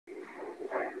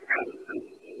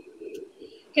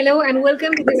Hello and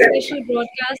welcome to this special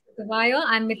broadcast of The Wire.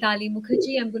 I'm Mitali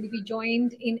Mukherjee. I'm going to be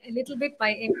joined in a little bit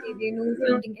by M.K. Venu,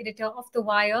 founding editor of The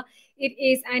Wire. It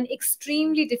is an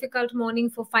extremely difficult morning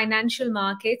for financial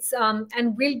markets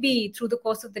and will be through the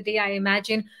course of the day, I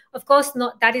imagine. Of course,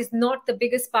 that is not the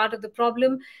biggest part of the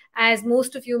problem. As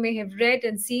most of you may have read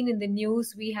and seen in the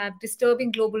news, we have disturbing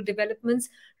global developments.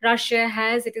 Russia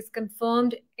has, it is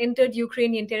confirmed, entered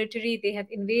Ukrainian territory. They have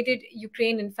invaded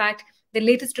Ukraine. In fact, the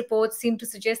latest reports seem to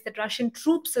suggest that Russian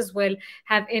troops as well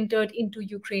have entered into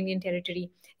Ukrainian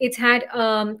territory. It's had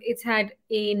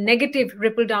a negative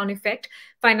ripple down effect.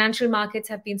 Financial markets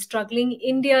have been struggling.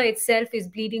 India itself is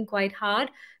bleeding quite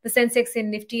hard. The Sensex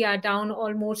and Nifty are down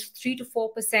almost 3 to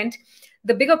 4%.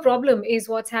 The bigger problem is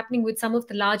what's happening with some of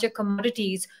the larger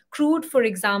commodities. Crude, for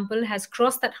example, has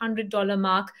crossed that $100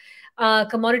 mark.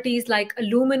 Commodities like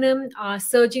aluminum are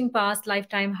surging past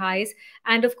lifetime highs.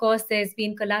 And of course, there's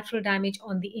been collateral damage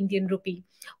on the Indian rupee.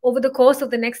 Over the course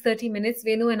of the next 30 minutes,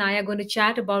 Venu and I are going to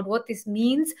chat about what this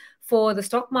means for the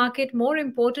stock market. More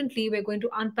importantly, we're going to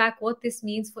unpack what this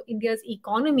means for India's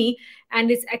economy and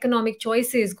its economic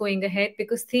choices going ahead,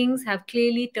 because things have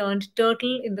clearly turned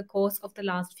turtle in the course of the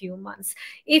last few months.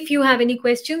 If you have any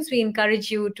questions, we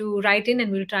encourage you to write in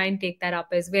and we'll try and take that up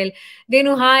as well.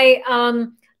 Venu, hi.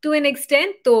 To an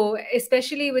extent, though,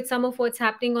 especially with some of what's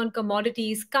happening on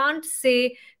commodities, can't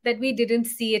say that we didn't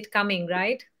see it coming,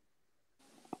 right?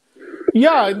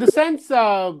 Yeah, in the sense,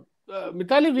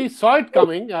 Mitali, we saw it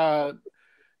coming.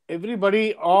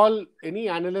 Any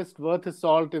analyst worth his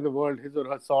salt in the world, his or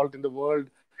her salt in the world,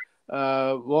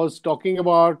 was talking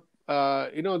about,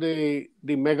 the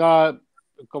mega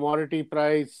commodity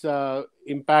price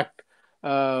impact.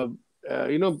 The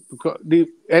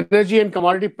energy and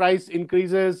commodity price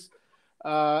increases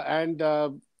and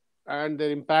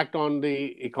their impact on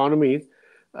the economies.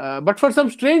 But for some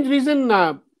strange reason,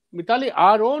 Mitali,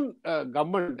 our own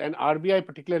government and RBI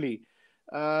particularly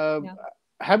Yeah.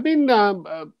 have been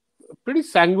pretty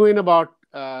sanguine about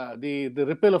the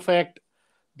ripple effect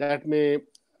that may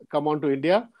come onto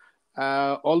India.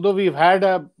 Although we've had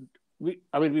a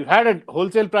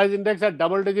wholesale price index at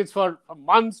double digits for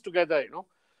months together,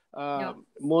 Yeah.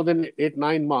 more than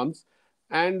 8-9 months,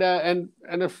 and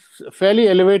a fairly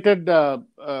elevated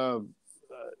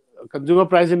consumer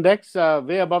price index,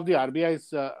 way above the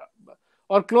RBI's,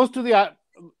 or close to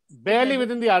barely Level.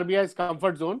 within the RBI's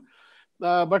comfort zone.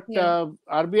 But Yeah.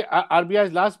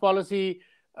 RBI's last policy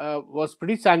was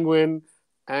pretty sanguine.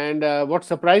 And what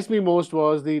surprised me most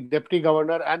was the deputy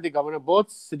governor and the governor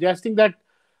both suggesting that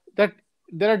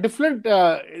there are different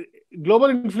global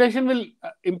inflation will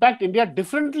impact India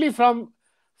differently from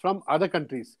other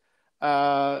countries.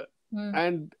 Uh,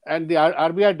 Hmm. and the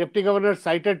RBI deputy governor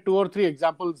cited 2 or 3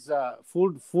 examples.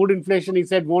 Food inflation, he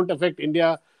said, won't affect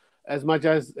India as much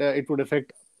as it would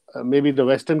affect maybe the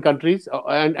Western countries.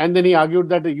 And then he argued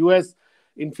that the US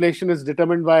inflation is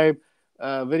determined by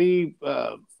very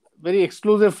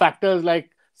exclusive factors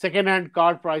like second-hand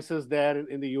car prices there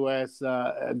in the US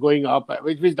going up,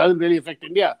 which doesn't really affect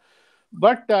India.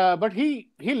 But he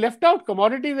left out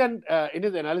commodities and in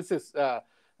his analysis,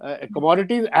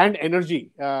 commodities and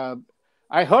energy.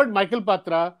 I heard Michael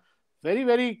Patra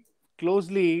very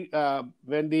closely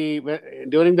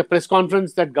during the press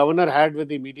conference that governor had with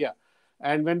the media,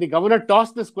 and when the governor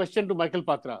tossed this question to Michael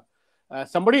Patra,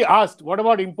 somebody asked, "What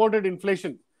about imported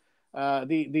inflation?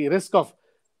 The risk of."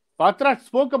 Patra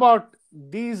spoke about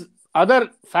these other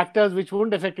factors which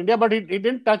wouldn't affect India, but he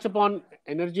didn't touch upon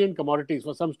energy and commodities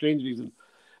for some strange reason.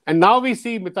 And now we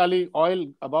see, Mitali, oil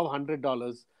above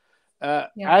 $100.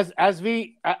 Yeah.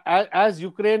 As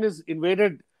Ukraine is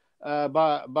invaded,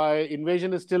 by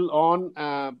invasion is still on.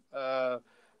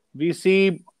 We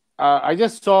see. I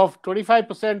just saw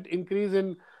 25% increase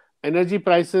in energy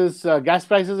prices, gas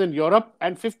prices in Europe,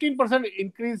 and 15%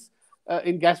 increase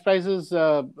in gas prices.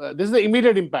 This is the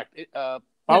immediate impact. Yeah.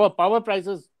 Power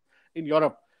prices in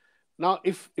Europe. Now,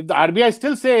 if the RBI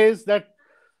still says that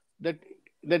that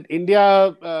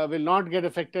India will not get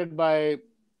affected by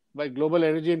global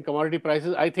energy and commodity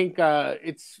prices, I think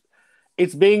it's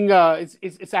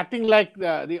acting like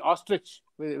the ostrich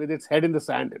with its head in the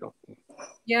sand.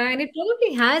 Yeah, and it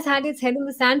probably has had its head in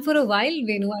the sand for a while,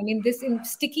 Venu. I mean,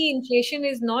 sticky inflation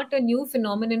is not a new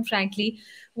phenomenon, frankly.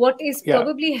 What is Yeah,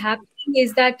 probably happening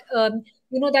is that,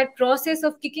 that process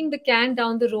of kicking the can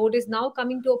down the road is now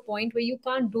coming to a point where you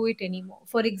can't do it anymore.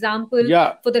 For example,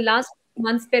 yeah, for the last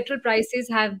months, petrol prices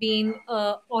have been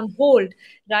on hold,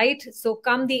 right? So,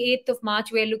 come the 8th of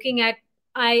March, we're looking at,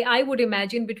 I would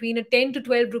imagine, between a 10 to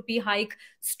 12 rupee hike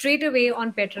straight away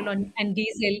on petrol and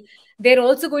diesel. They're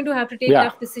also going to have to take yeah,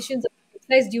 tough decisions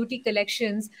excise duty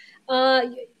collections. uh,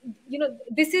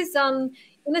 this is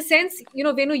in a sense,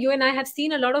 Venu, you and I have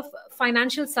seen a lot of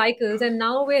financial cycles, and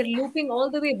now we're looping all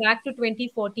the way back to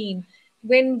 2014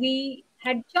 when we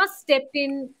had just stepped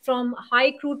in from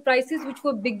high crude prices, which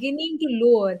were beginning to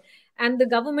lower, and the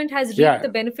government has reaped Yeah, the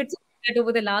benefits of that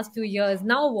over the last few years.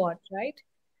 Now what, right?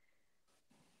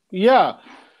 yeah,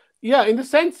 yeah. In the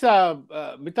sense,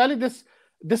 Mitali,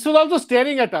 this was also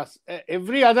staring at us.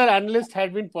 Every other analyst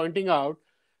had been pointing out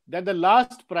that the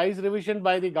last price revision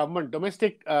by the government,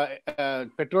 domestic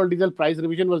petrol diesel price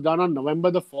revision, was done on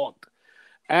November 4th,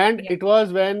 and Yeah. it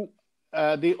was when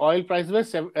the oil prices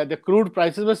were the crude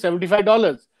prices were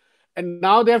 $75, and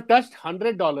now they have touched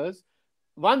 $100.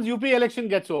 Once UP election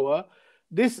gets over,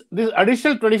 this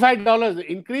additional $25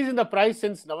 increase in the price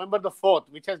since November 4th,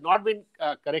 which has not been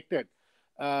corrected,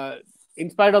 uh, in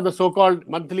spite of the so-called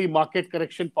monthly market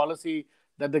correction policy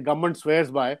that the government swears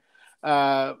by.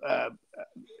 Uh, uh,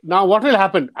 Now, what will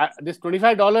happen? This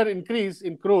 $25 increase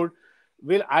in crude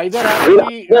will either have to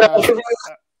be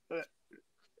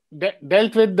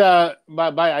dealt with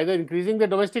by either increasing the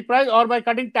domestic price or by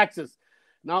cutting taxes.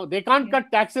 Now, they can't Yeah.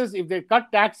 cut taxes. If they cut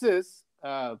taxes,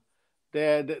 all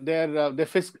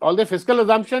their fiscal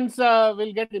assumptions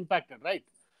will get impacted, right?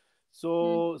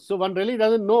 Hmm. So one really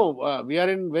doesn't know. We are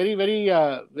in very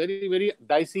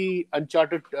dicey,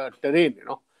 uncharted terrain,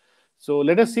 So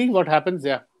let us see what happens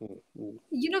there.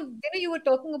 You were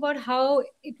talking about how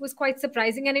it was quite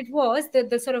surprising, and it was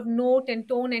the sort of note and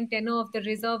tone and tenor of the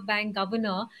Reserve Bank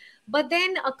governor. But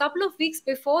then a couple of weeks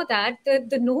before that,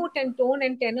 the note and tone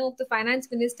and tenor of the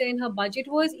finance minister in her budget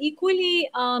was equally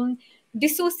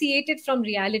dissociated from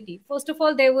reality. First of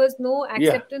all, there was no Yeah,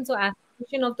 acceptance or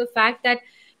affirmation of the fact that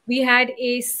we had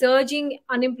a surging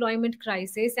unemployment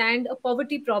crisis and a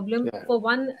poverty problem yeah, for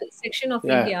one section of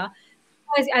yeah, India.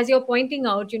 As you're pointing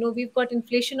out, we've got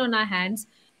inflation on our hands.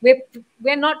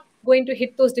 We're not going to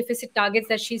hit those deficit targets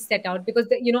that she set out, because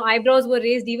eyebrows were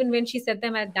raised even when she set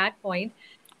them at that point.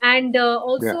 And yeah,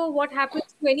 also, what happens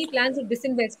to any plans of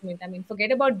disinvestment? I mean,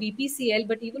 forget about BPCL,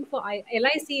 but even for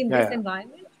LIC in this yeah.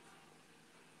 environment.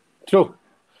 True.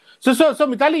 So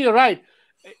Mitali, you're right.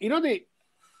 You know the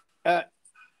uh,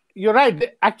 You're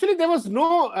right. Actually, there was no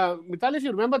Mitali. If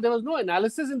you remember, there was no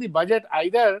analysis in the budget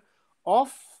either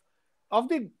of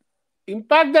the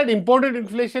impact that imported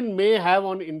inflation may have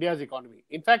on India's economy.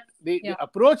 In fact, the Yeah.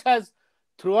 approach has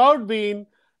throughout been,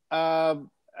 uh,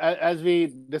 as we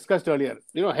discussed earlier,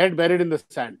 head buried in the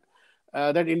sand.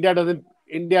 That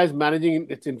India is managing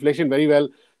its inflation very well.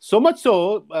 So much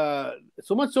so,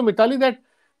 Mitali, that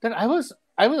I was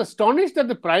astonished that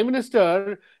the Prime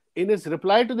Minister, in his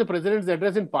reply to the President's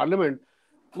address in Parliament,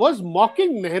 was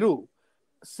mocking Nehru,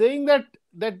 saying that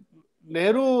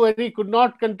Nehru, when he could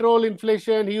not control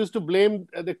inflation, he used to blame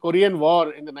the Korean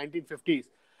War in the 1950s.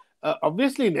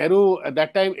 Obviously, Nehru at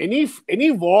that time,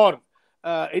 any war,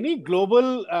 any global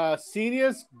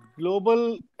serious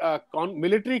global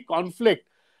military conflict,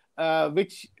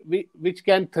 which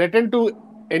can threaten to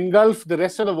engulf the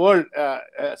rest of the world,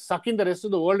 sucking the rest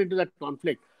of the world into that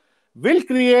conflict, will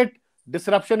create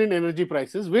disruption in energy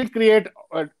prices, will create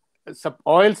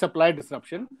oil supply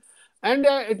disruption. And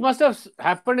it must have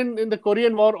happened in the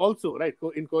Korean War also, right?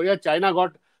 In Korea, China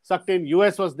got sucked in,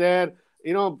 US was there,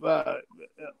 the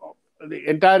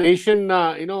entire Asian,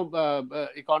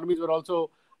 economies were also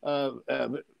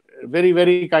very,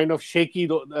 very kind of shaky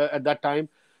at that time.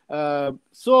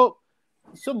 So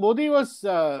Modi was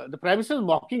the Prime Minister was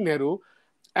mocking Nehru,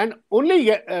 and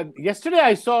only yesterday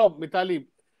I saw Mitali.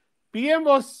 PM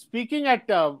was speaking at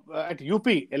UP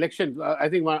election, I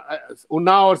think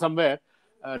Unnao or somewhere,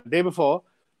 day before,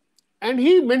 and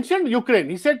he mentioned Ukraine.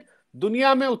 He said,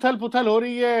 "Dunia mein uthal puthal ho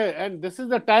rahi hai, and this is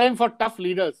the time for tough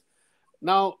leaders."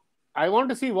 Now, I want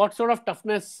to see what sort of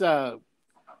toughness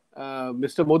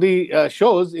Mr. Modi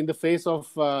shows in the face of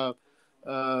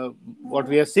what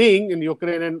we are seeing in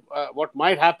Ukraine, and what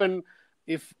might happen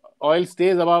if oil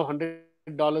stays above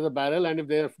 $100 a barrel, and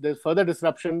if there's further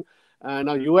disruption.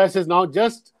 Now, US is now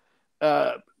just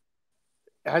uh,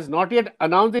 has not yet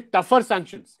announced the tougher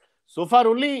sanctions. So far,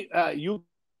 only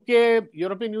UK,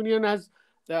 European Union has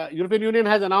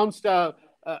announced a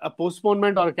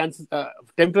postponement or a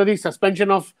temporary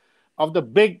suspension of the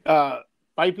big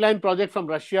pipeline project from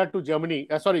Russia to Germany.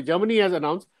 Sorry, Germany has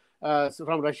announced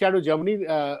from Russia to Germany.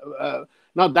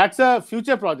 Now, that's a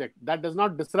future project that does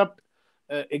not disrupt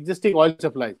existing oil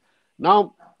supplies.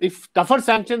 Now, if tougher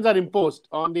sanctions are imposed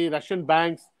on the Russian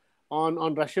banks,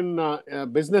 on Russian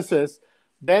businesses,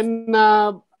 then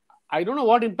I don't know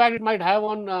what impact it might have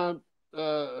on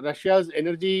Russia's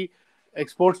energy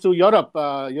exports to Europe.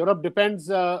 Europe depends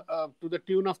to the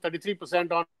tune of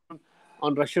 33%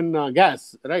 Russian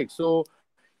gas, right? So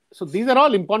these are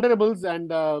all imponderables, and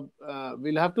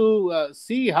we'll have to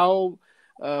see how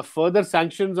further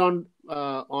sanctions on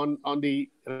the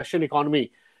Russian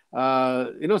economy.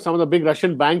 Some of the big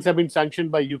Russian banks have been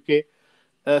sanctioned by UK.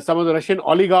 Some of the Russian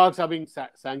oligarchs are being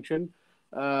sanctioned.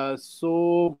 What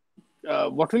will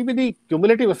be the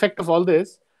cumulative effect of all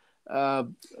this uh,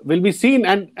 will be seen.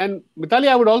 And Mitali,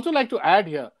 I would also like to add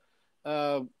here,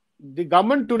 the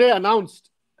government today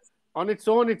announced on its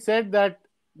own, it said that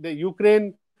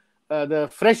the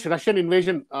fresh Russian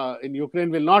invasion in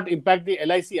Ukraine will not impact the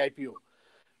LIC IPO.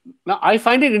 Now, I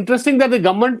find it interesting that the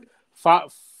government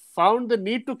found the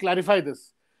need to clarify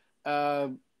this. Uh,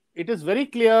 it is very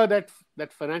clear that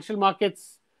financial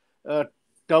markets uh,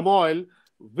 turmoil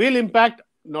will impact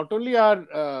not only our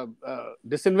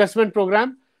disinvestment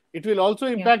program, it will also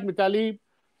Yeah. impact, Mitali,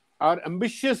 our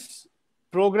ambitious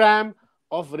program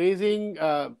of raising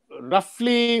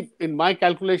roughly, in my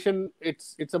calculation,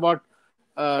 it's about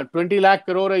 20 lakh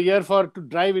crore a year for to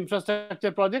drive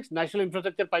infrastructure projects, national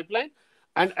infrastructure pipeline,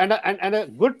 and a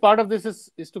good part of this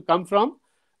is to come from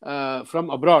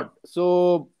abroad.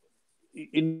 So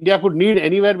India could need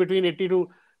anywhere between 80 to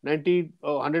 90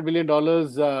 or $100 billion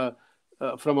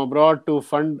from abroad to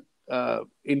fund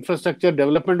infrastructure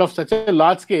development of such a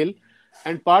large scale.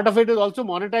 And part of it is also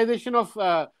monetization of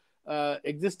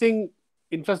existing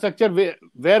infrastructure,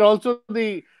 where also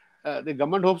the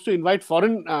government hopes to invite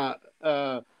foreign uh,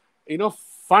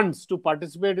 funds to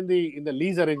participate in the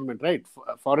lease arrangement, right?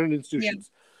 Foreign Yeah.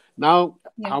 institutions. Now,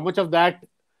 Yeah. how much of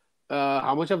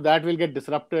that will get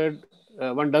disrupted?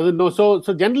 One doesn't know. So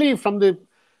generally, from the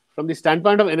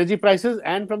standpoint of energy prices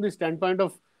and from the standpoint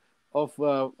of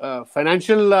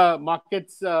financial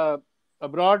markets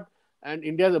abroad, and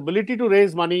India's ability to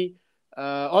raise money,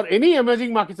 or any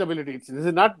emerging markets ability. This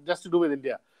is not just to do with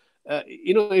India.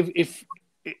 If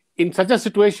in such a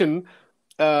situation,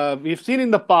 we've seen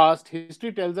in the past,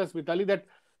 history tells us, Vitali,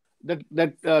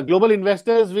 that global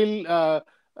investors will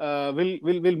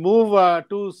move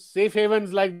to safe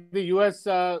havens like the U.S.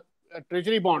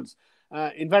 Treasury bonds.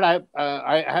 In fact,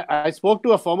 I spoke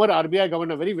to a former RBI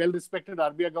governor, very well respected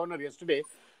RBI governor, yesterday,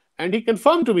 and he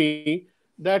confirmed to me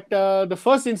that the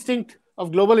first instinct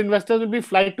of global investors will be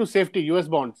flight to safety, US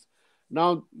bonds.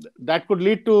 Now, that could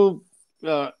lead to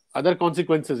other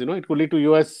consequences. It could lead to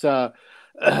US,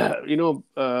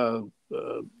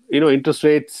 interest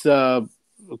rates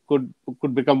could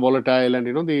could become volatile, and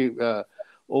the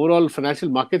overall financial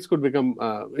markets could become,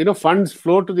 funds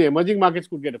flow to the emerging markets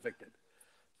could get affected.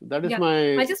 That is Yeah.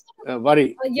 I my just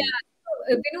worry. Yeah,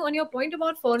 on your point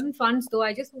about foreign funds, though,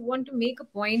 I just want to make a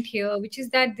point here, which is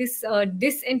that this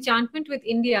disenchantment with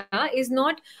India is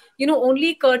not,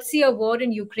 only courtesy of war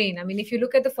in Ukraine. I mean, if you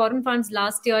look at the foreign funds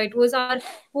last year, it was our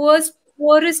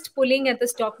poorest pulling at the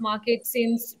stock market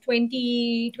since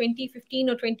 2015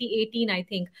 or 2018, I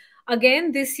think.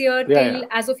 Again, this year, Yeah, till yeah,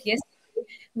 as of yesterday,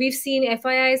 we've seen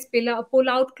FIIs pull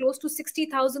out close to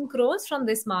 60,000 crores from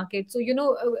this market. So,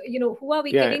 who are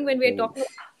we yeah. kidding when we're talking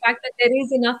about the fact that there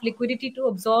is enough liquidity to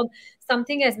absorb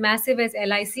something as massive as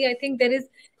LIC? I think there is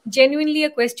genuinely a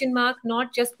question mark,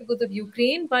 not just because of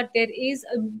Ukraine, but there is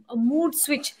a mood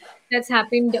switch that's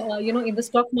happened, in the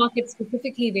stock market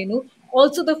specifically, Venu.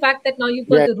 Also, the fact that now you've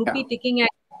got Yeah, the yeah. rupee ticking at,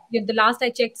 the last I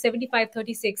checked,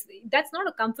 75.36. That's not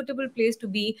a comfortable place to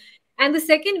be. And the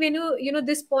second, Venu,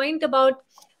 this point about,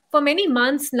 for many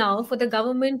months now, for the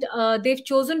government, they've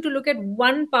chosen to look at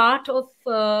one part of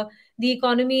the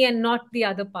economy and not the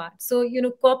other part. So,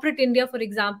 corporate India, for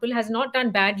example, has not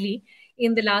done badly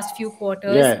in the last few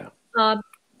quarters. Yeah. Uh,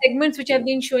 Segments which have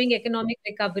been showing economic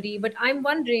recovery. But I'm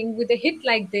wondering, with a hit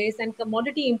like this and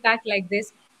commodity impact like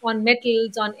this on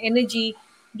metals, on energy,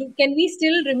 can we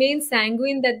still remain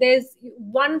sanguine that there's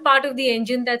one part of the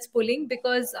engine that's pulling?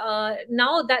 Because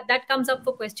now that comes up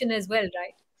for question as well,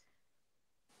 right?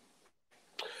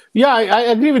 Yeah, I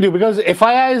agree with you, because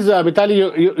FIIs,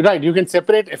 Mitali, right, you can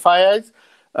separate FIIs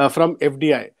from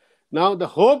FDI. Now, the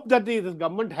hope that the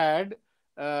government had,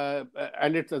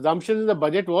 and its assumptions in the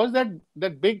budget, was that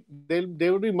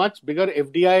there would be much bigger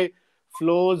FDI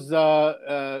flows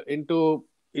into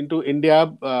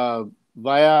India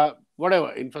via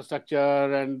whatever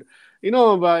infrastructure, and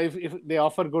if they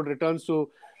offer good returns to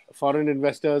foreign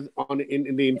investors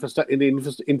in the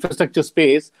infrastructure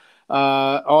space,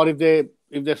 or if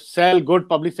they sell good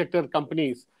public sector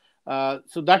companies,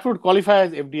 so that would qualify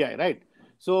as FDI, right?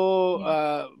 So,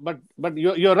 Yeah. but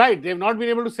you're right. They've not been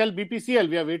able to sell BPCL.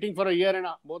 We are waiting for a year and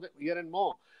year and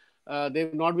more.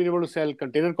 They've not been able to sell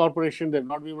Container Corporation. They've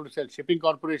not been able to sell Shipping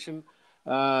Corporation.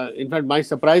 In fact, my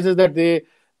surprise is that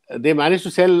they managed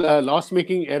to sell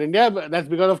loss-making Air India. But that's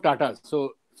because of Tata.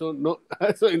 So So no,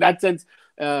 so in that sense,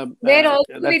 Where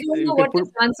also we that's don't know you can what the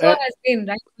put. transfer has been,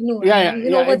 right? No, I Yeah, mean, yeah,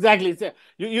 even yeah, over. exactly. So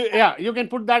yeah, you can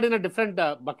put that in a different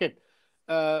bucket.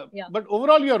 Yeah, But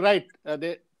overall, you're right.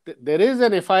 There is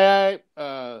an FII.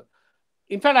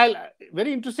 In fact,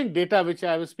 very interesting data which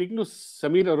I was speaking to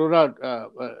Samir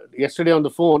Arora yesterday on the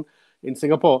phone in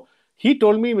Singapore. He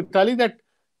told me, Mitali,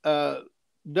 uh,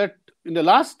 that in the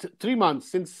last 3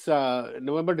 months, since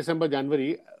November, December,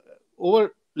 January,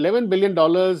 over $11 billion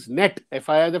net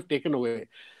FIIs have taken away,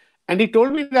 and he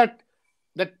told me that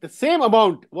the same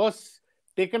amount was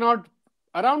taken out,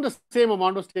 around the same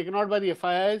amount was taken out by the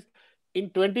FIIs in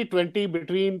 2020,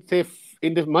 between say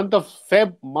in the month of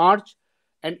Feb, March,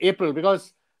 and April,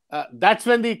 because that's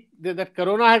when that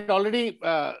Corona had already,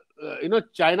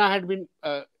 China had been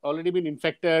already been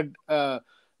infected.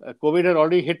 COVID had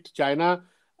already hit China,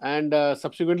 and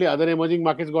subsequently other emerging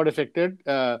markets got affected.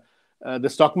 The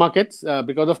stock markets,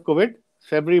 because of COVID,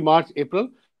 February, March, April,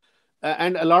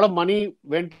 and a lot of money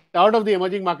went out of the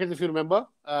emerging markets, if you remember,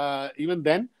 even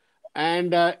then.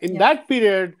 And in yeah, that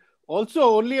period, also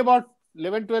only about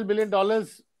 11-12 billion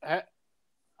dollars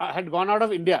had gone out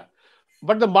of India.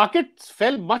 But the markets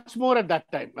fell much more at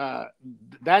that time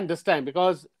than this time,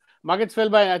 because markets fell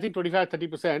by, I think,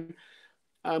 25-30%.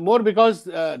 More because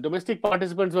domestic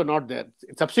participants were not there.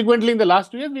 Subsequently, in the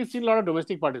last 2 years, we've seen a lot of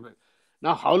domestic participants.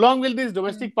 Now, how long will these mm,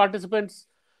 domestic participants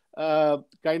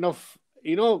kind of,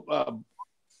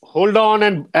 hold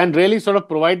on and really sort of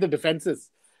provide the defenses,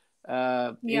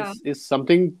 yeah. is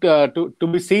something to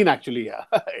be seen, actually. Yeah.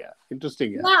 Yeah,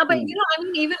 interesting. Yeah. Yeah, but Hmm. I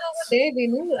mean, even over there,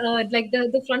 like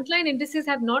the frontline indices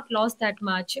have not lost that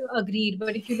much, agreed.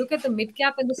 But if you look at the mid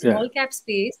cap and the Yeah. small cap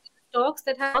space, stocks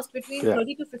that have lost between Yeah.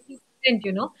 30 to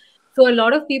 50%. So a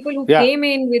lot of people who Yeah. came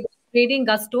in with trading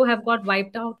gusto have got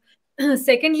wiped out.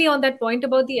 Secondly, on that point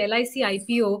about the LIC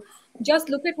IPO, just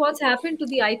look at what's happened to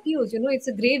the IPOs. It's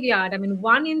a graveyard. I mean,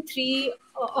 one in three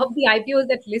of the IPOs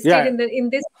that listed Yeah. in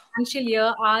this financial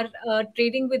year are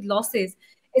trading with losses,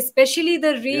 especially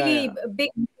the Yeah. really Yeah.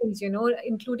 big names,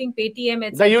 including Paytm, The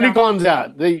etc. unicorns, yeah.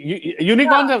 The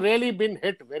unicorns Yeah. have really been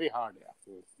hit very hard. Yeah.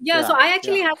 Yeah, so Yeah. I Yeah.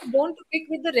 actually have a bone to pick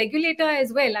with the regulator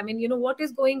as well. I mean, what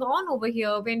is going on over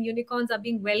here when unicorns are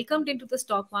being welcomed into the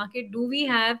stock market? Do we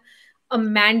have a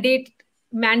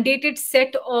mandated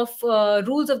set of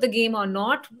rules of the game or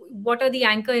not? What are the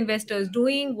anchor investors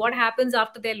doing? What happens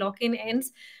after their lock-in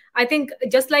ends? I think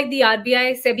just like the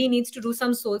RBI, SEBI needs to do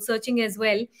some soul searching as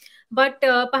well. But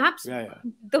perhaps Yeah. Yeah.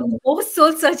 the most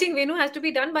soul searching, has to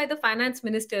be done by the finance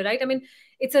minister, right? I mean,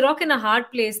 it's a rock in a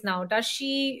hard place now. Does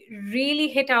she really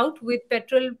hit out with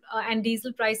petrol and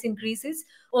diesel price increases,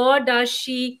 or does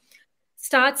she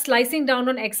start slicing down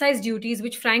on excise duties,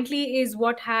 which frankly is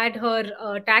what had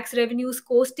her tax revenues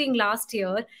coasting last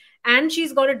year? And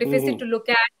she's got a deficit Hmm. to look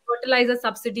at, fertilizer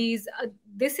subsidies.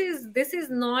 This is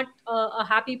not a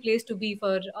happy place to be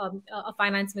for a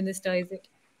finance minister, is it?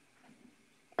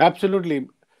 Absolutely.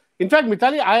 In fact,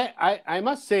 Mitali, I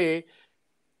must say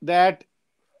that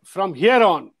from here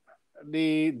on,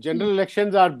 the Hmm. general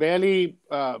elections are barely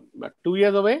 2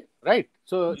 years away, right?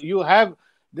 So you have,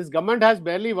 this government has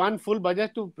barely one full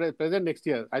budget to present next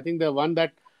year. I think the one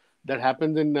that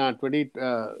happens in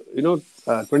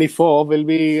 24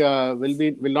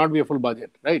 will not be a full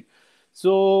budget, right? Yeah,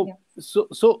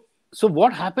 So so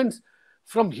what happens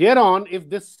from here on if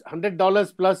this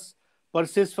 $100 plus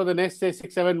persists for the next, say,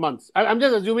 6-7 months? I'm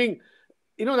just assuming,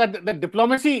 that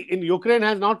diplomacy in Ukraine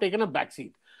has now taken a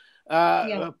backseat.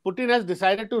 yeah, Putin has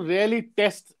decided to really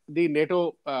test the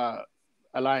NATO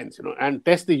alliance, and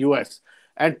test the US.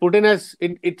 And Putin has,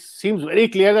 it seems very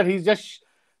clear that he's just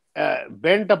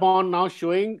bent upon now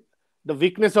showing the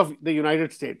weakness of the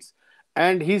United States,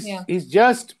 and yeah, he's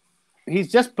just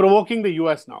provoking the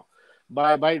US now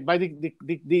by by the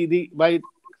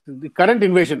current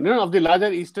invasion, of the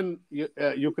larger eastern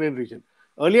Ukraine region.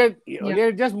 yeah, Earlier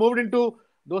it just moved into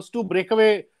those two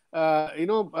breakaway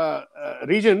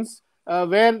regions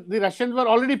where the Russians were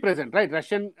already present, right?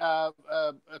 Russian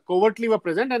covertly were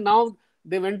present, and now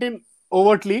they went in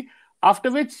overtly.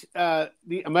 After which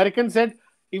the Americans said,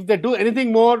 if they do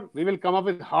anything more, we will come up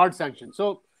with hard sanctions.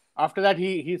 So after that,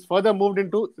 he's further moved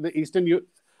into the eastern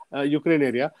Ukraine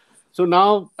area. So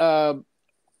now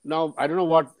I don't know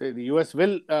what the US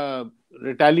will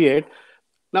retaliate.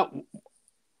 Now,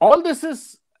 all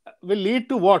this will lead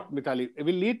to what, Mitali? It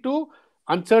will lead to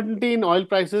uncertainty in oil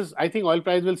prices. I think oil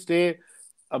price will stay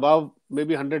above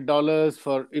maybe $100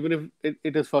 for, even if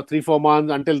it is for 3-4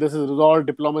 months, until this is resolved.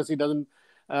 Diplomacy doesn't,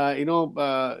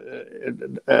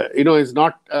 is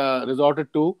not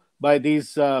resorted to by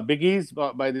these biggies,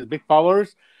 by these big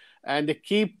powers, and they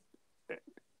keep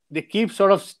they keep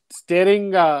sort of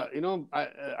staring,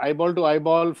 eyeball to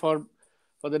eyeball for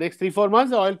the next 3 4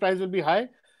 months. The oil price will be high,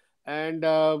 and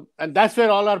that's where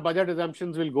all our budget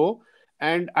assumptions will go.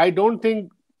 And I don't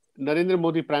think Narendra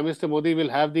Modi, Prime Minister Modi, will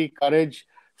have the courage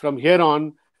from here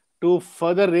on to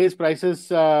further raise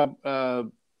prices of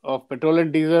petrol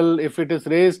and diesel. If it is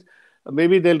raised,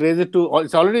 maybe they'll raise it to.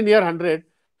 It's already near 100.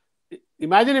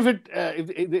 Imagine if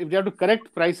they have to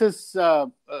correct prices,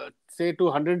 say to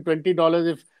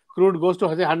 $120, if crude goes to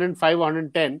say 105 or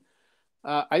 110.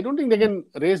 I don't think they can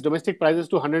raise domestic prices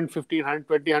to 115,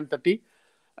 120, 130.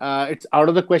 It's out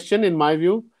of the question, in my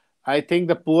view. I think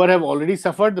the poor have already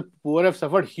suffered. The poor have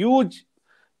suffered huge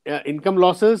income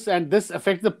losses, and this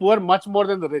affects the poor much more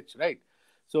than the rich, right?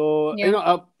 So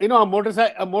Yeah. a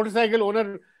motorcycle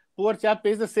owner, poor chap,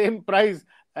 pays the same price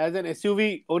as an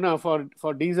SUV owner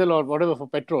for diesel or whatever, for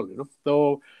petrol.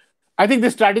 So I think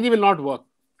this strategy will not work.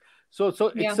 So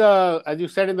Yeah. it's as you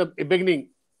said in the beginning,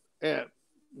 uh,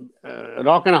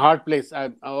 rock and a hard place,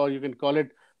 or you can call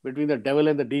it between the devil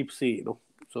and the deep sea.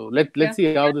 So let's Yeah.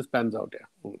 see how this pans out. Yeah.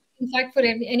 In fact, for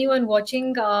anyone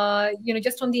watching,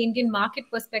 just from the Indian market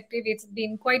perspective, it's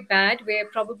been quite bad. We're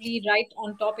probably right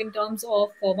on top in terms of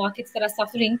markets that are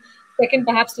suffering. Second,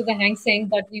 perhaps to the Hang Seng,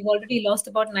 but we've already lost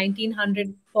about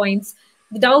 1,900 points.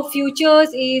 The Dow futures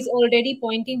is already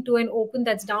pointing to an open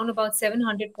that's down about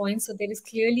 700 points. So there is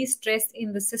clearly stress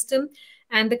in the system,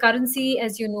 and the currency,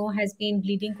 as you know, has been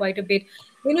bleeding quite a bit.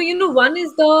 One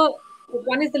is the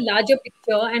larger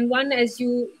picture, and one, as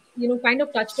you kind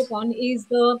of touched upon, is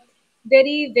the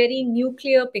very, very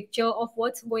nuclear picture of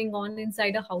what's going on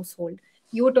inside a household.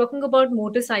 You were talking about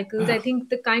motorcycles. I think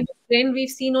the kind of trend we've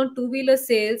seen on two-wheeler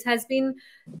sales has been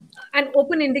an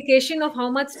open indication of how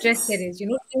much stress there is.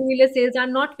 Two-wheeler sales are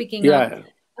not picking up. Yeah.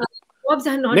 Uh, Jobs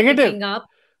are not Negative. picking up.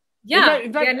 In Yeah, fact,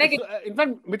 in they are fact, negative.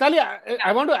 Mitali,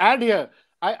 I want to add here.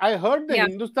 I heard the Yeah.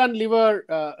 Hindustan Lever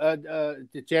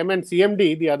chairman,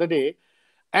 CMD, the other day,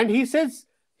 and he says,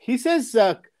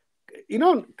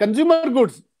 consumer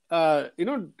goods,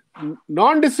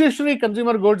 non-discretionary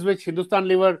consumer goods, which Hindustan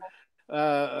Lever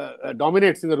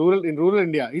dominates in rural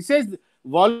India. He says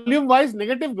volume-wise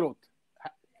negative growth.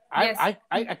 Yes.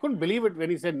 I couldn't believe it when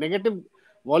he said negative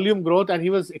volume growth, and he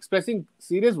was expressing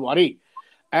serious worry.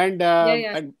 And Yeah,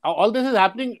 yeah. all this is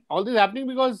happening. All this is happening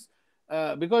because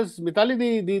Mitali,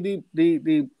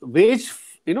 the wage,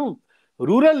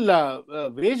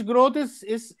 rural wage growth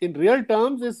is in real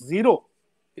terms is zero.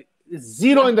 It's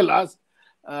zero Yeah. in the last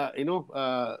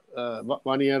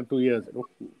 1 year, 2 years.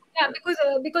 Yeah,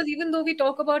 because even though we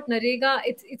talk about Narega,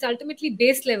 it's ultimately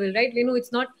base level, right?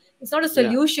 It's not a Yeah,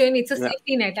 solution, it's a yeah,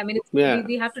 safety net. I mean, we yeah,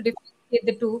 we have to differentiate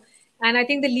the two. And I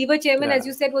think the Lever chairman, yeah, as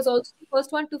you said, was also the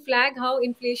first one to flag how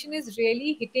inflation is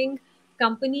really hitting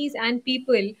companies and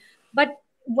people. But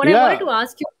what I wanted yeah. to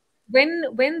ask you,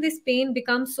 when this pain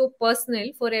becomes so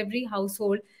personal for every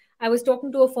household, I was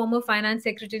talking to a former finance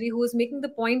secretary who was making the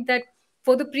point that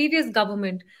for the previous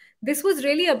government, this was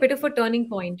really a bit of a turning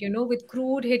point, with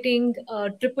crude hitting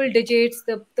triple digits,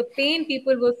 the pain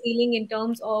people were feeling in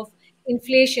terms of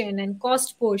inflation and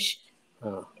cost push.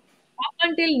 Uh, Up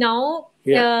until now,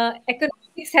 yeah,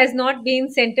 economics has not been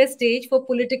center stage for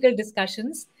political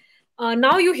discussions.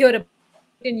 Now you hear about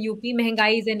it in UP.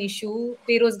 Mehengai is an issue,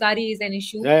 Berozgari is an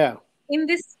issue. yeah, yeah. In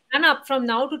this run up from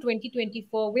now to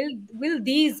 2024, will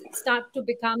these start to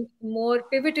become more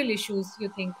pivotal issues, you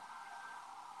think?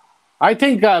 I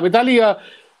think, Vitali,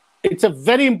 it's a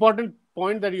very important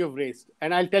point that you have raised.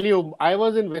 And I'll tell you, I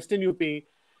was in Western UP,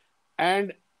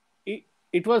 and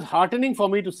it was heartening for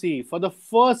me to see for the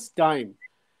first time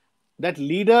that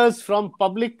leaders from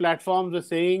public platforms were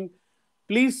saying,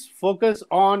 please focus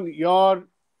on your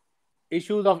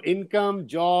issues of income,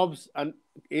 jobs, and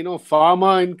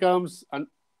farmer incomes,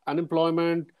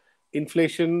 unemployment,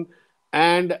 inflation,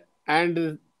 and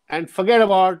and and forget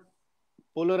about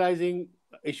polarizing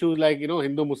issues like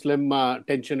Hindu-Muslim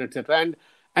tension, etc.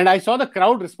 And I saw the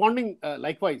crowd responding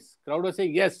likewise. Crowd was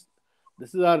saying, yes,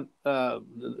 this is our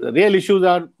the real issues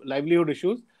are livelihood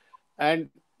issues, and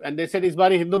they said इस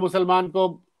बार हिंदू मुसलमान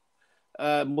को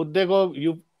मुद्दे को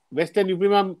western UP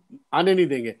में हम आने नहीं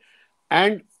देंगे.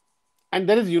 And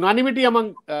there is unanimity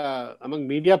among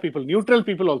media people, neutral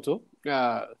people also.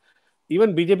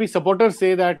 Even BJP supporters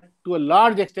say that to a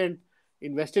large extent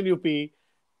in Western UP,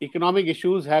 economic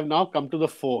issues have now come to the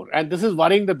fore, and this is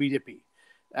worrying the BJP.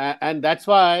 And that's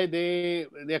why they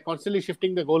are constantly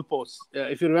shifting the goalposts.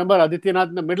 If you remember Adityanath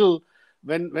in the middle,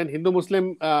 when Hindu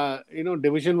Muslim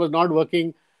division was not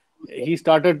working, he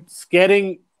started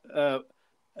scaring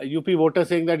UP voters,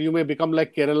 saying that you may become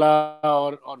like Kerala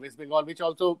or West Bengal, which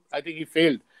also I think he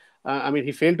failed. I mean,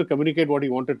 he failed to communicate what he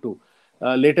wanted to.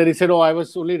 Later, he said, "Oh, I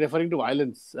was only referring to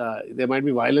violence. There might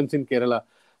be violence in Kerala."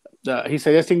 He's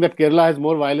suggesting that Kerala has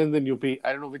more violence than UP.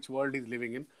 I don't know which world he's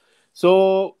living in.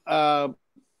 So,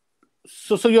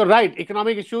 so you're right.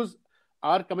 Economic issues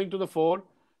are coming to the fore,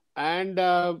 and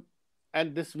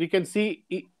this we can see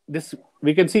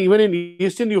even in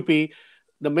Eastern UP,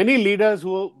 the many leaders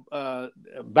who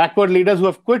backward leaders who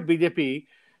have quit BJP,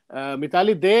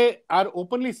 Mitali, they are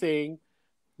openly saying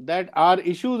that our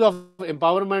issues of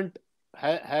empowerment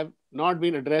have not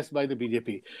been addressed by the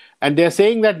BJP, and they are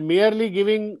saying that merely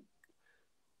giving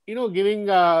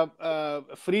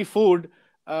free food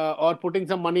or putting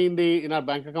some money in our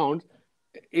bank accounts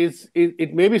is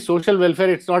it may be social welfare.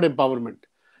 It's not empowerment.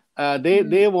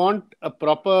 They want a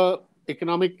proper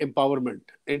economic empowerment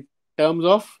in terms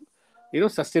of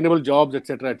sustainable jobs,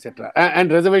 etc., etc., and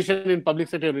reservation in public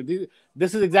sector.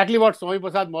 This is exactly what Swami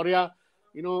Prasad Maurya,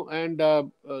 and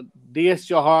DS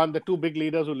Chauhan, the two big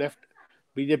leaders who left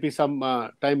BJP some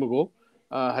time ago,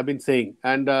 have been saying.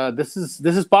 And this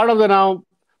is part of the now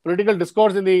political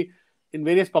discourse in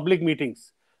various public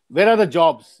meetings. Where are the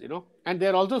jobs? And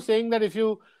they're also saying that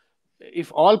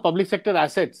if all public sector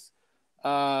assets,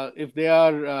 if they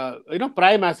are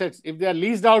prime assets, if they are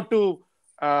leased out to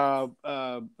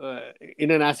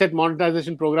in an asset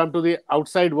monetization program to the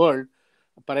outside world,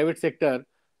 private sector,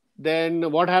 then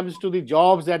what happens to the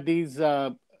jobs that these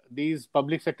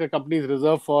public sector companies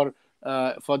reserve for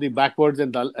the backwards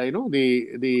and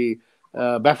the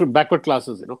backward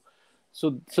classes?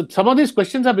 So some of these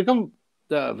questions have become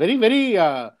very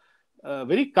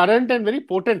current and very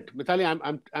potent. Mithali,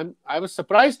 I was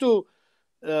surprised to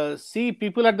see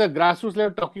people at the grassroots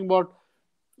level talking about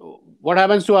what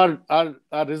happens to our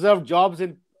reserved jobs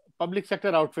in public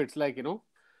sector outfits like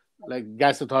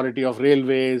gas authority of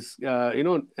railways,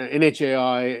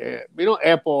 NHAI,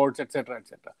 airports, etc.,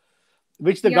 etc.,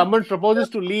 which the Yeah. government proposes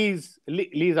to lease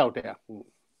out. Yeah.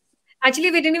 Actually,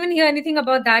 we didn't even hear anything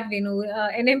about that, Venu.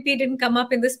 NMP didn't come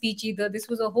up in the speech either. This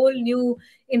was a whole new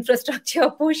infrastructure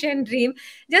push and dream.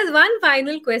 Just one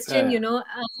final question,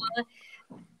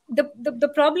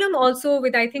 the problem also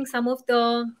with, I think, some of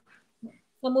the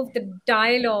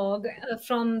dialogue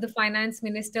from the finance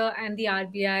minister and the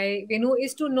RBI,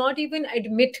 is to not even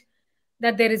admit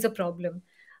that there is a problem.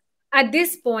 At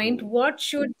this point, what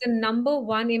should the number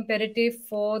one imperative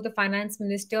for the finance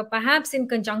minister, perhaps in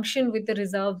conjunction with the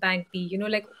Reserve Bank, be?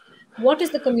 Like, what is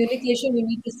the communication we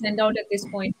need to send out at this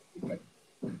point to people?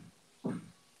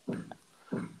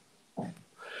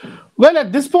 Well,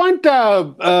 at this point,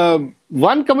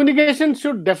 one communication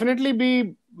should definitely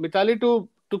be, Mitali, to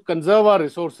conserve our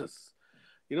resources.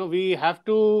 We have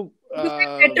to. To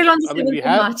fill petrol on the I mean, we 7th of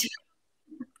have. March.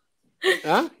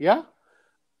 Yeah.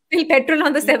 Fill petrol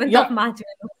on the 7th of Yeah. March.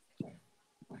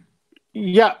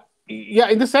 Yeah. Yeah.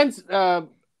 In the sense,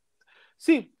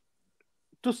 see,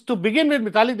 to begin with,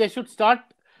 Mitali, they should start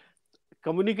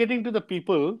communicating to the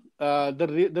people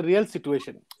the real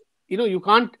situation. You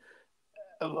can't.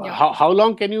 Yeah. How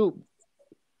long can you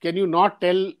not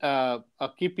tell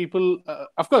keep people?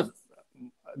 Of course,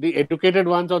 the educated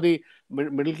ones or the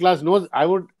middle class knows. I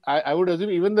would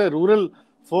assume even the rural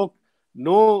folk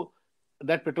know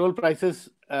that petrol prices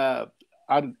are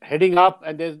heading up,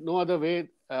 and there's no other way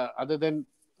other than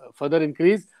further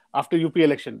increase after UP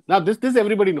election. Now this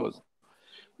everybody knows.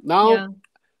 Now Yeah.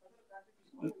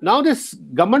 now this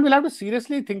government will have to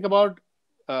seriously think about.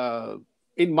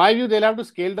 In my view, they'll have to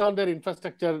scale down their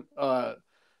infrastructure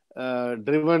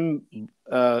driven,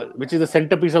 which is the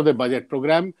centerpiece of their budget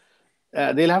program.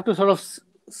 They'll have to sort of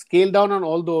scale down on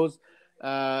all those,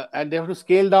 and they have to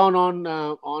scale down on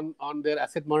their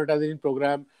asset monetization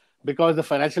program, because the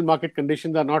financial market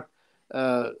conditions are not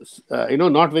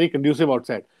not very conducive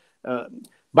outside. Uh,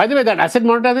 by the way, that asset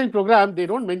monetization program, they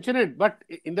don't mention it, but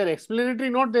in their explanatory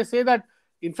note, they say that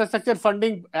infrastructure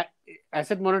funding,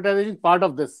 asset monetization is part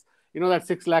of this. That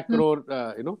 6 lakh Hmm. crore,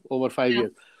 over 5 Yeah.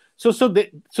 years. So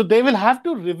they will have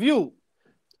to review.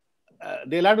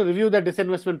 They'll have to review the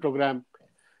disinvestment program,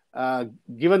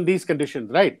 given these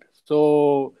conditions, right?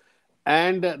 So,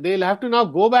 and they'll have to now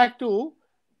go back to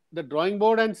the drawing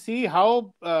board and see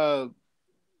how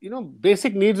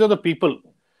basic needs of the people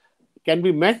can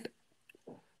be met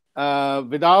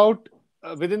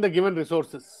within the given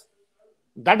resources.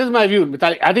 That is my view,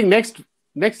 Mithali. I think next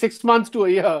 6 months to a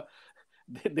year,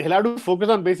 they'll have to focus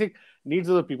on basic needs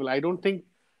of the people. I don't think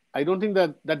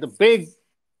that the big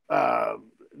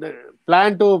the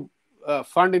plan to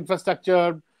fund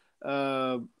infrastructure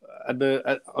on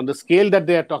the scale that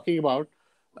they are talking about,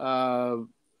 uh,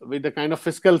 with the kind of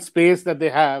fiscal space that they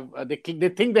have, they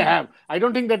think they have. I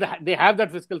don't think that they have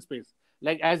that fiscal space.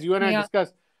 Like as you and I Yeah.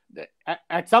 discussed,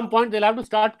 at some point they'll have to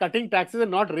start cutting taxes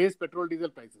and not raise petrol diesel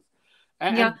prices.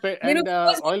 Yeah,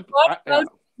 Oil. Yeah.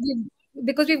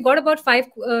 because we've got about 5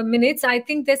 minutes. I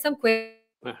think there's some questions.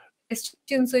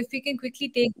 So Uh, if we can quickly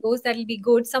take those, that'll be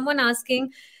good. Someone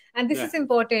asking, and this is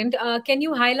important. yeah. Can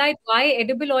you highlight why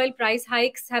edible oil price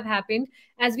hikes have happened?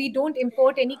 As we don't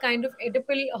import any kind of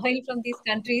edible oil from these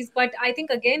countries. But I think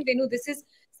again, Venu, this is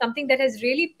something that has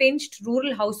really pinched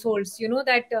rural households. You know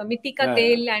that mitti ka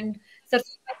tel Yeah. and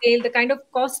sarson ka tel, the kind of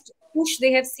cost push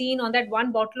they have seen on that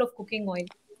one bottle of cooking oil.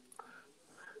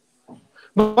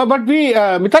 But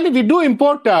Mitali, we do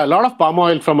import a lot of palm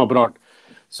oil from abroad.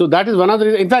 So that is one of the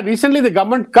reasons. In fact, recently the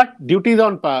government cut duties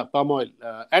on palm oil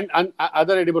and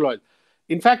other edible oil.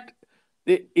 In fact,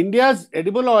 India's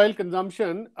edible oil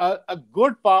consumption, a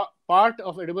good part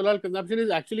of edible oil consumption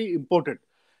is actually imported.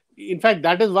 In fact,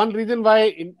 that is one reason why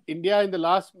in India in the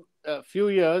last few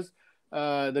years,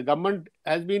 the government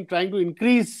has been trying to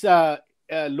increase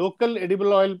local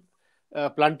edible oil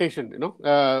plantation,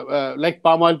 like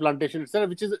palm oil plantation, etc.,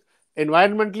 which is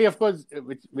environmentally, of course,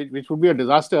 which would be a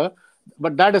disaster.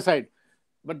 But that aside,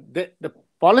 but the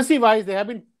policy wise, they have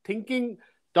been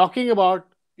talking about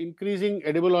increasing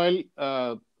edible oil,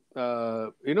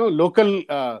 local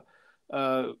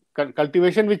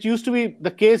cultivation, which used to be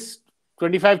the case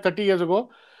 25, 30 years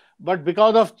ago. But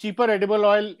because of cheaper edible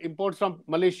oil imports from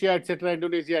Malaysia, etc.,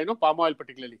 Indonesia, palm oil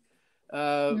particularly,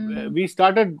 we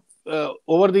started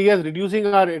over the years reducing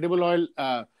our edible oil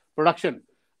production.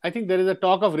 I think there is a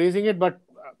talk of raising it, but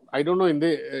I don't know.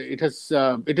 It is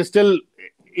still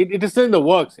in the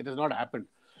works. It has not happened.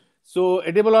 So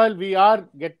edible oil, we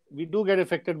do get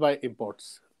affected by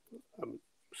imports,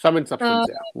 some in Uh, substance.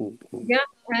 Yeah. Mm-hmm. yeah,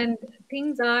 and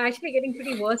things are actually getting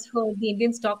pretty worse for the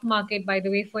Indian stock market, by the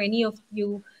way, for any of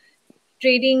you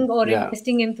trading or Yeah.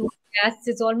 investing in through gas.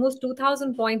 It's almost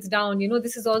 2,000 points down.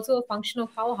 This is also a function of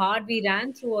how hard we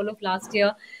ran through all of last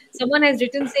year. Someone has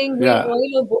written saying, will Yeah.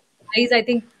 oil or gold rise? I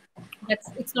think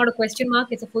it's not a question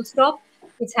mark, it's a full stop.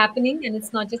 It's happening, and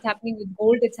it's not just happening with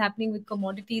gold, it's happening with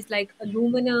commodities like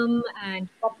aluminum and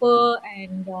copper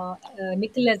and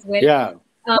nickel as well. Yeah.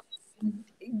 Um,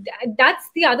 that's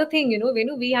the other thing,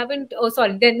 Venu, we haven't. Oh,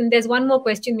 sorry. Then there's one more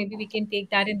question. Maybe we can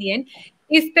take that in the end.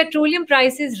 If petroleum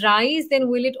prices rise, then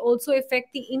will it also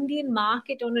affect the Indian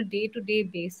market on a day-to-day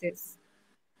basis?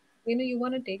 You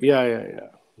want to take that? Yeah. Yeah. Yeah.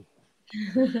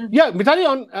 Yeah, Mithali,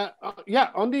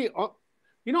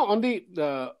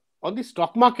 on the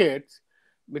stock markets,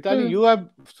 Mithali, Hmm. you have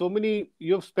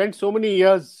spent so many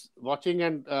years watching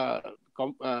and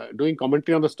doing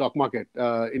commentary on the stock market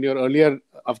in your earlier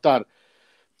avatar.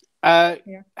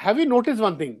 Yeah. Have you noticed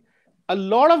one thing? A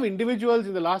lot of individuals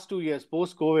in the last 2 years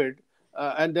post COVID,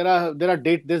 and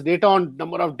there's data on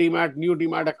number of new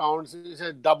demat accounts it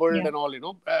has doubled Yeah. and all.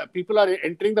 People are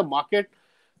entering the market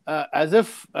as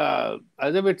if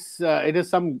it is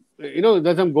some,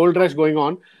 there's some gold rush going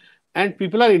on, and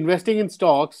people are investing in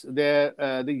stocks. The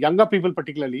younger people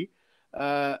particularly,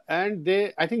 and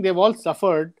they I think they've all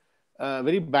suffered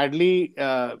very badly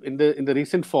in the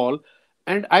recent fall.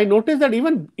 And I noticed that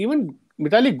even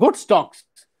Mitali, good stocks,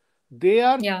 they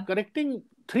are Yeah. correcting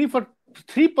 3%,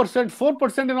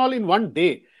 4% and all in one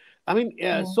day. I mean,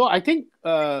 Oh. so I think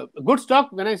good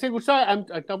stock. When I say good stock,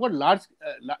 I talk about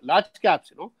large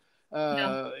caps.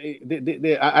 Yeah.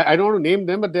 I don't want to name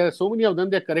them, but there are so many of them.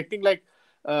 They're correcting like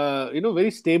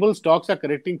very stable stocks are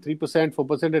correcting 3%,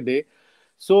 4% a day.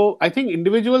 So I think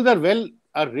individuals are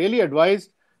really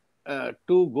advised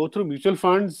to go through mutual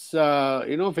funds,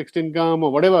 fixed income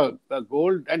or whatever,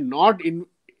 gold, and not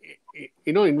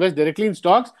invest directly in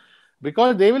stocks,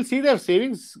 because they will see their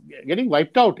savings getting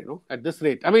wiped out, at this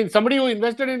rate. I mean, somebody who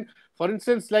invested in, for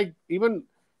instance, like even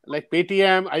like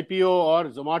Paytm, IPO or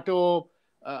Zomato,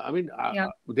 I mean, Yeah.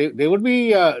 they would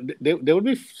be they would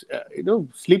be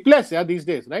sleepless, yeah, these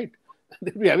days, right?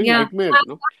 They'd be having Yeah. nightmares,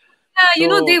 They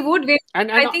So would.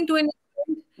 and I think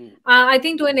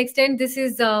to an extent, mm, this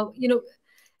is,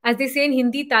 as they say in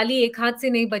Hindi, tali ek haath se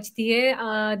nahi bachti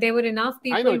hai. There were enough I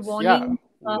know people it's warning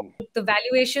yeah. Mm, the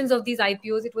valuations of these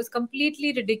IPOs. It was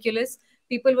completely ridiculous.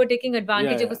 People were taking yeah,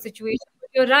 advantage of yeah, a situation. But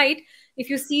you're right. If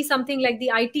you see something like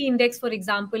the IT index, for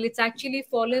example, it's actually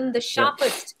fallen the yeah,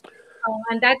 sharpest,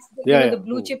 and that's yeah, the yeah.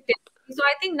 blue chip. So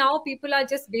I think now people are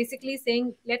just basically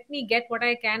saying, let me get what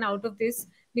I can out of this,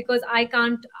 because I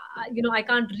can't, I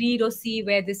can't read or see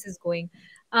where this is going.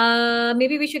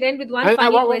 Maybe we should end with one And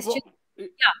funny question. Yeah.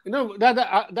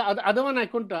 the other one I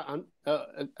couldn't.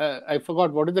 I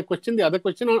forgot what is the question. The other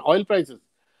question on oil prices.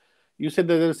 you said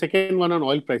that there's a second one on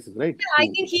oil prices, right? Yeah, I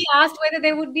think he asked whether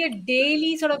there would be a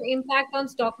daily sort of impact on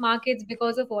stock markets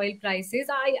because of oil prices.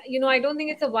 I don't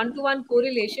think it's a one-to-one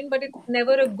correlation, but it's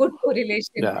never a good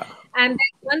correlation. Yeah, And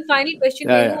then one final question,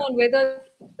 yeah, Venu, yeah. on whether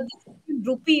the Indian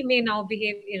rupee may now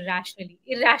behave irrationally.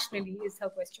 Irrationally is her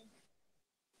question.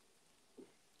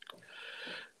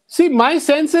 See, my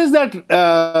sense is that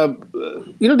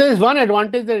there is one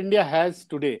advantage that India has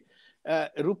today.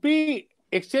 Rupee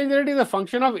exchange rate is a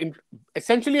function of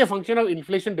essentially a function of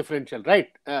inflation differential, right?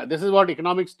 This is what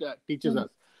economics teaches us.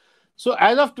 So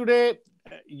as of today,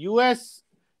 US,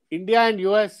 India and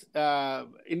US,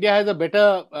 India has a better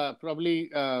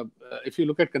probably. If you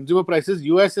look at consumer prices,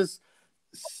 US is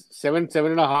seven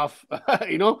and a half.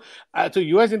 So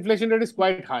US inflation rate is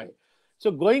quite high.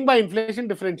 So going by inflation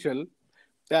differential,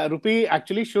 rupee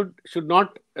actually should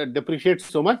not depreciate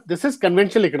so much. This is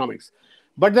conventional economics,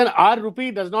 but then our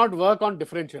rupee does not work on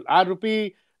differential. Our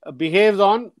rupee behaves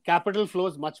on capital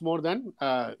flows much more than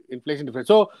inflation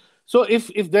differential. So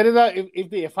if there is if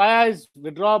the FIIs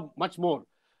withdraw much more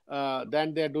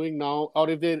than they are doing now, or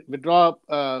if they withdraw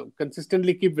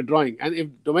consistently, keep withdrawing, and if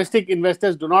domestic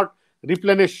investors do not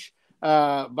replenish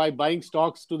by buying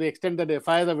stocks to the extent that the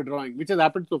FIIs are withdrawing, which has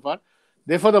happened so far.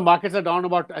 Therefore, the markets are down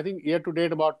about, I think, year to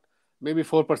date about maybe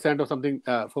 4% or something,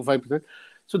 4-5%.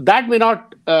 So that may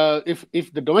not,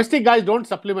 if the domestic guys don't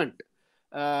supplement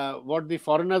what the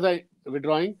foreigners are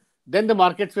withdrawing, then the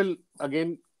markets will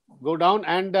again go down,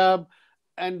 and uh,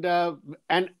 and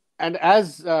and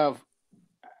as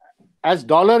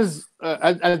dollars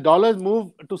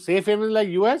move to safe havens like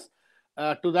US,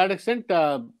 to that extent,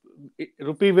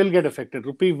 rupee will get affected.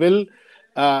 Rupee will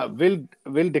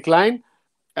decline.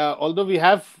 Although we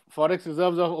have forex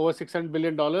reserves of over $600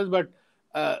 billion, but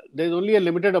there's only a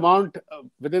limited amount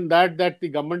within that the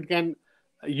government can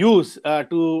use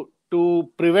to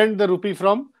prevent the rupee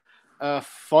from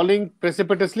falling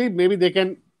precipitously. Maybe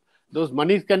those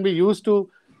monies can be used to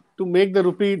make the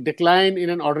rupee decline in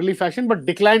an orderly fashion, but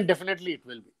decline definitely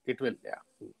it will, yeah.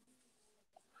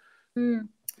 Hmm.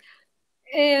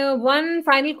 One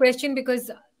final question, because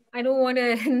I don't want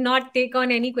to not take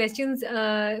on any questions.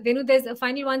 Venu, there's a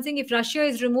final one thing. If Russia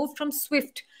is removed from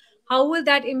SWIFT, how will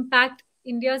that impact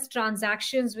India's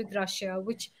transactions with Russia,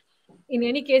 which in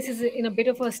any case is in a bit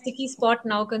of a sticky spot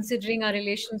now, considering our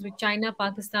relations with China,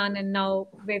 Pakistan, and now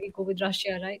where we go with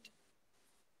Russia, right?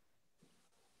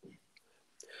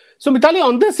 So, Mitali,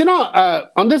 on this,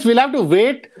 we'll have to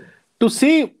wait to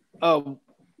see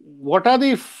what are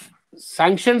the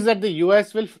sanctions that the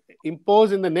US will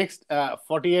impose in the next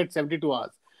 48, 72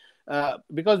 hours.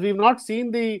 Because we've not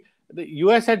seen the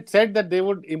US had said that they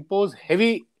would impose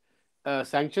heavy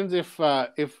sanctions if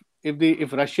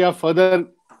Russia further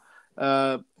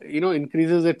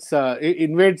increases its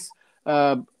invades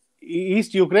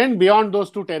East Ukraine beyond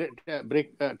those two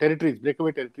territories,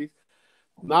 breakaway territories.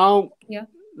 Now, Yeah.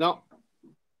 now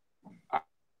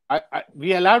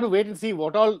we allowed to wait and see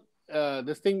what all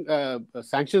this thing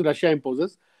sanctions Russia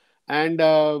imposes, and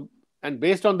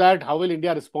based on that, how will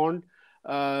India respond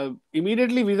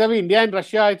immediately vis-a-vis India and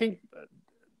Russia? I think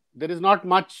there is not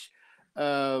much.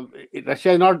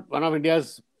 Russia is not one of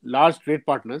India's large trade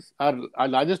partners. Our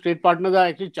largest trade partners are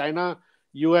actually China,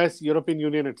 US, European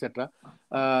Union, etc.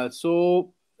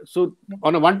 So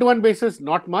on a one-to-one basis,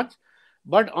 not much,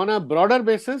 but on a broader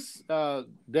basis,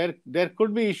 there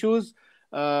could be issues.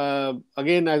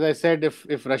 Again, as I said,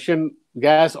 if Russian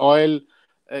gas, oil,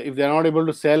 if they are not able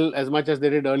to sell as much as they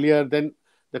did earlier, then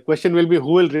the question will be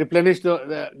who will replenish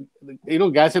the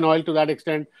gas and oil to that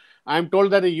extent. I'm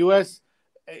told that the US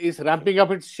is ramping up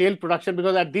its shale production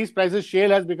because at these prices, shale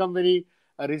has become very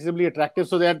reasonably attractive.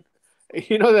 So they're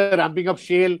they're ramping up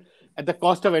shale at the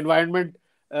cost of environment.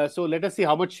 So let us see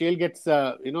how much shale gets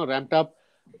ramped up.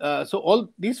 So all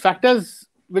these factors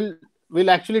will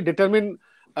actually determine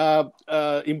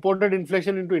imported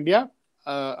inflation into India.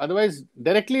 Otherwise,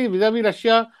 directly vis-a-vis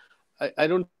Russia, I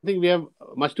don't think we have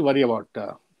much to worry about.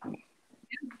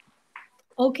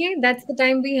 Okay, that's the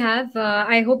time we have.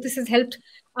 I hope this has helped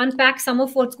unpack some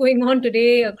of what's going on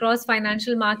today across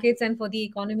financial markets and for the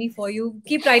economy for you.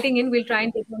 Keep writing in. We'll try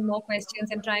and take on more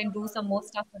questions and try and do some more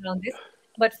stuff around this.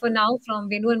 But for now, from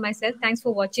Venu and myself, thanks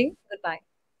for watching. Goodbye.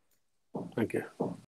 Thank you.